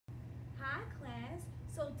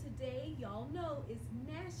today, y'all know, is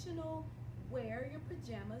National Wear Your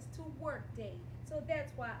Pajamas to Work Day. So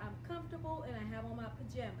that's why I'm comfortable and I have on my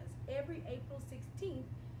pajamas. Every April 16th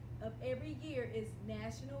of every year is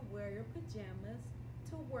National Wear Your Pajamas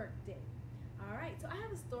to Work Day. All right, so I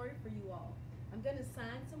have a story for you all. I'm going to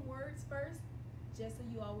sign some words first, just so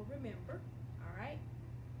you all will remember. All right.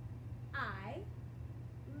 I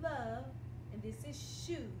love, and this is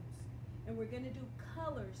shoes. And we're going to do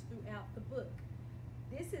colors throughout the book.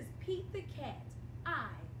 This is Pete the cat. I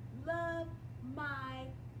love my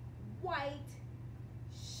white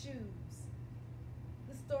shoes.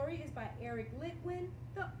 The story is by Eric Litwin.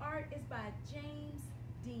 The art is by James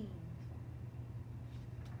Dean.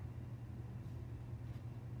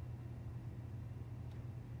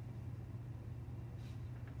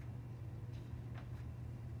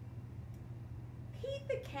 Pete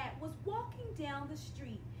the cat was walking down the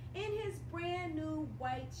street in his brand new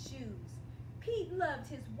white shoes. Pete loved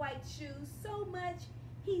his white shoes so much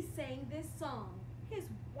he sang this song, his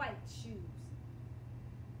white shoes.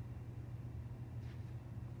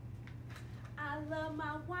 I love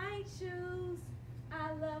my white shoes.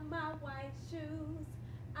 I love my white shoes.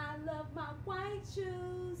 I love my white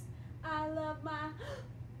shoes. I love my...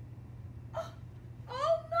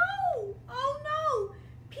 Oh no! Oh no!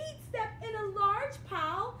 Pete stepped in a large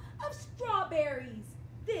pile of strawberries.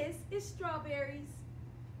 This is strawberries.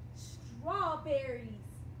 Strawberries.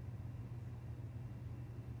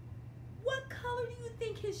 What color do you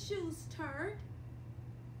think his shoes turned?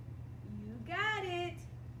 You got it.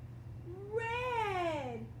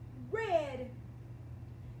 Red. Red.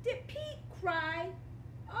 Did Pete cry?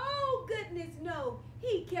 Oh, goodness, no.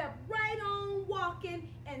 He kept right on walking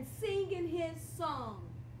and singing his song.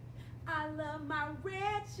 I love my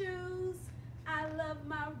red shoes. I love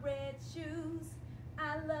my red shoes.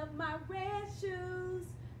 I love my red shoes.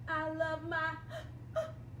 I love my...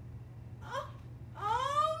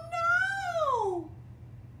 Oh no!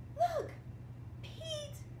 Look,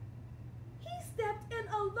 Pete, he stepped in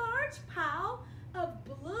a large pile of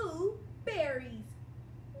blue berries.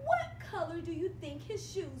 What color do you think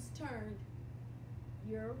his shoes turned?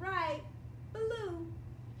 You're right, blue.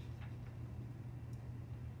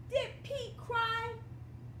 Did Pete cry?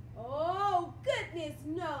 Oh, goodness,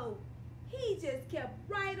 no. He just kept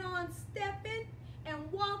right on stepping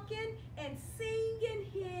and walking and singing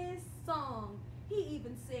his song. He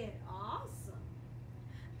even said, awesome.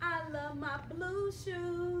 I love my blue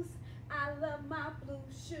shoes. I love my blue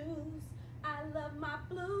shoes. I love my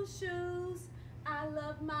blue shoes. I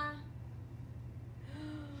love my...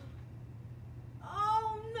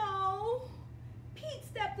 Oh no! Pete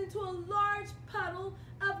stepped into a large puddle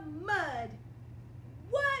of mud.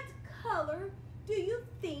 What color do you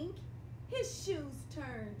think his shoes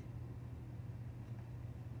turned?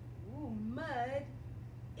 Ooh, mud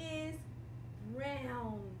is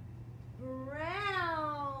brown.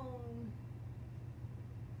 Brown.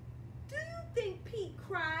 Do you think Pete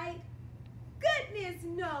cried? Goodness,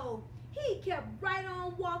 no. He kept right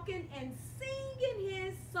on walking and singing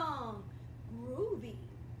his song. Groovy.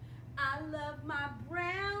 I love my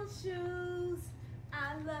brown shoes.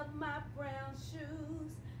 I love my brown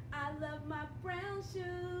shoes. I love my brown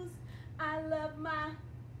shoes. I love my...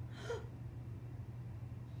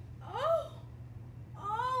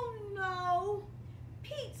 Oh no!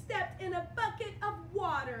 Pete stepped in a bucket of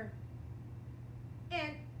water.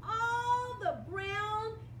 And all the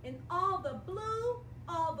brown and all the blue,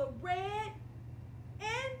 all the red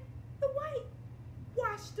and the white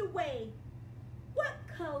washed away. What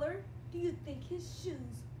color do you think his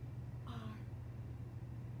shoes are?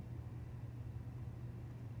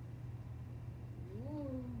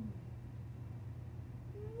 Ooh.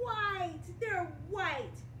 White. They're white.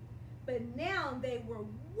 But now they were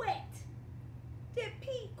wet. Did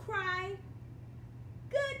Pete cry?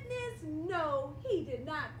 Goodness, no, he did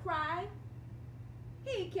not cry.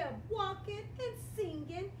 He kept walking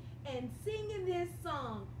and singing this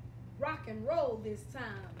song. Rock and roll this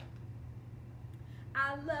time.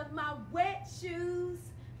 I love my wet shoes.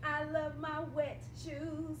 I love my wet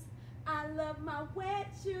shoes. I love my wet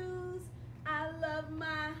shoes. I love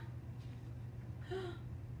my...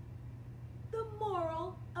 The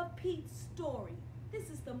moral of Pete's story. This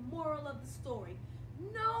is the moral of the story.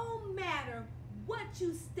 No matter what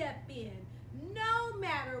you step in, no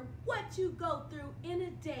matter what you go through in a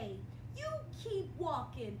day, you keep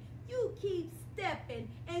walking, you keep stepping,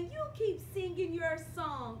 and you keep singing your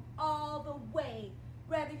song all the way.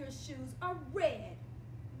 Whether your shoes are red,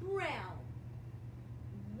 brown,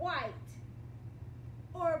 white,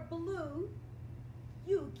 or blue,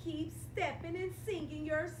 you keep stepping and singing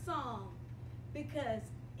your song because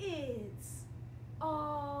it's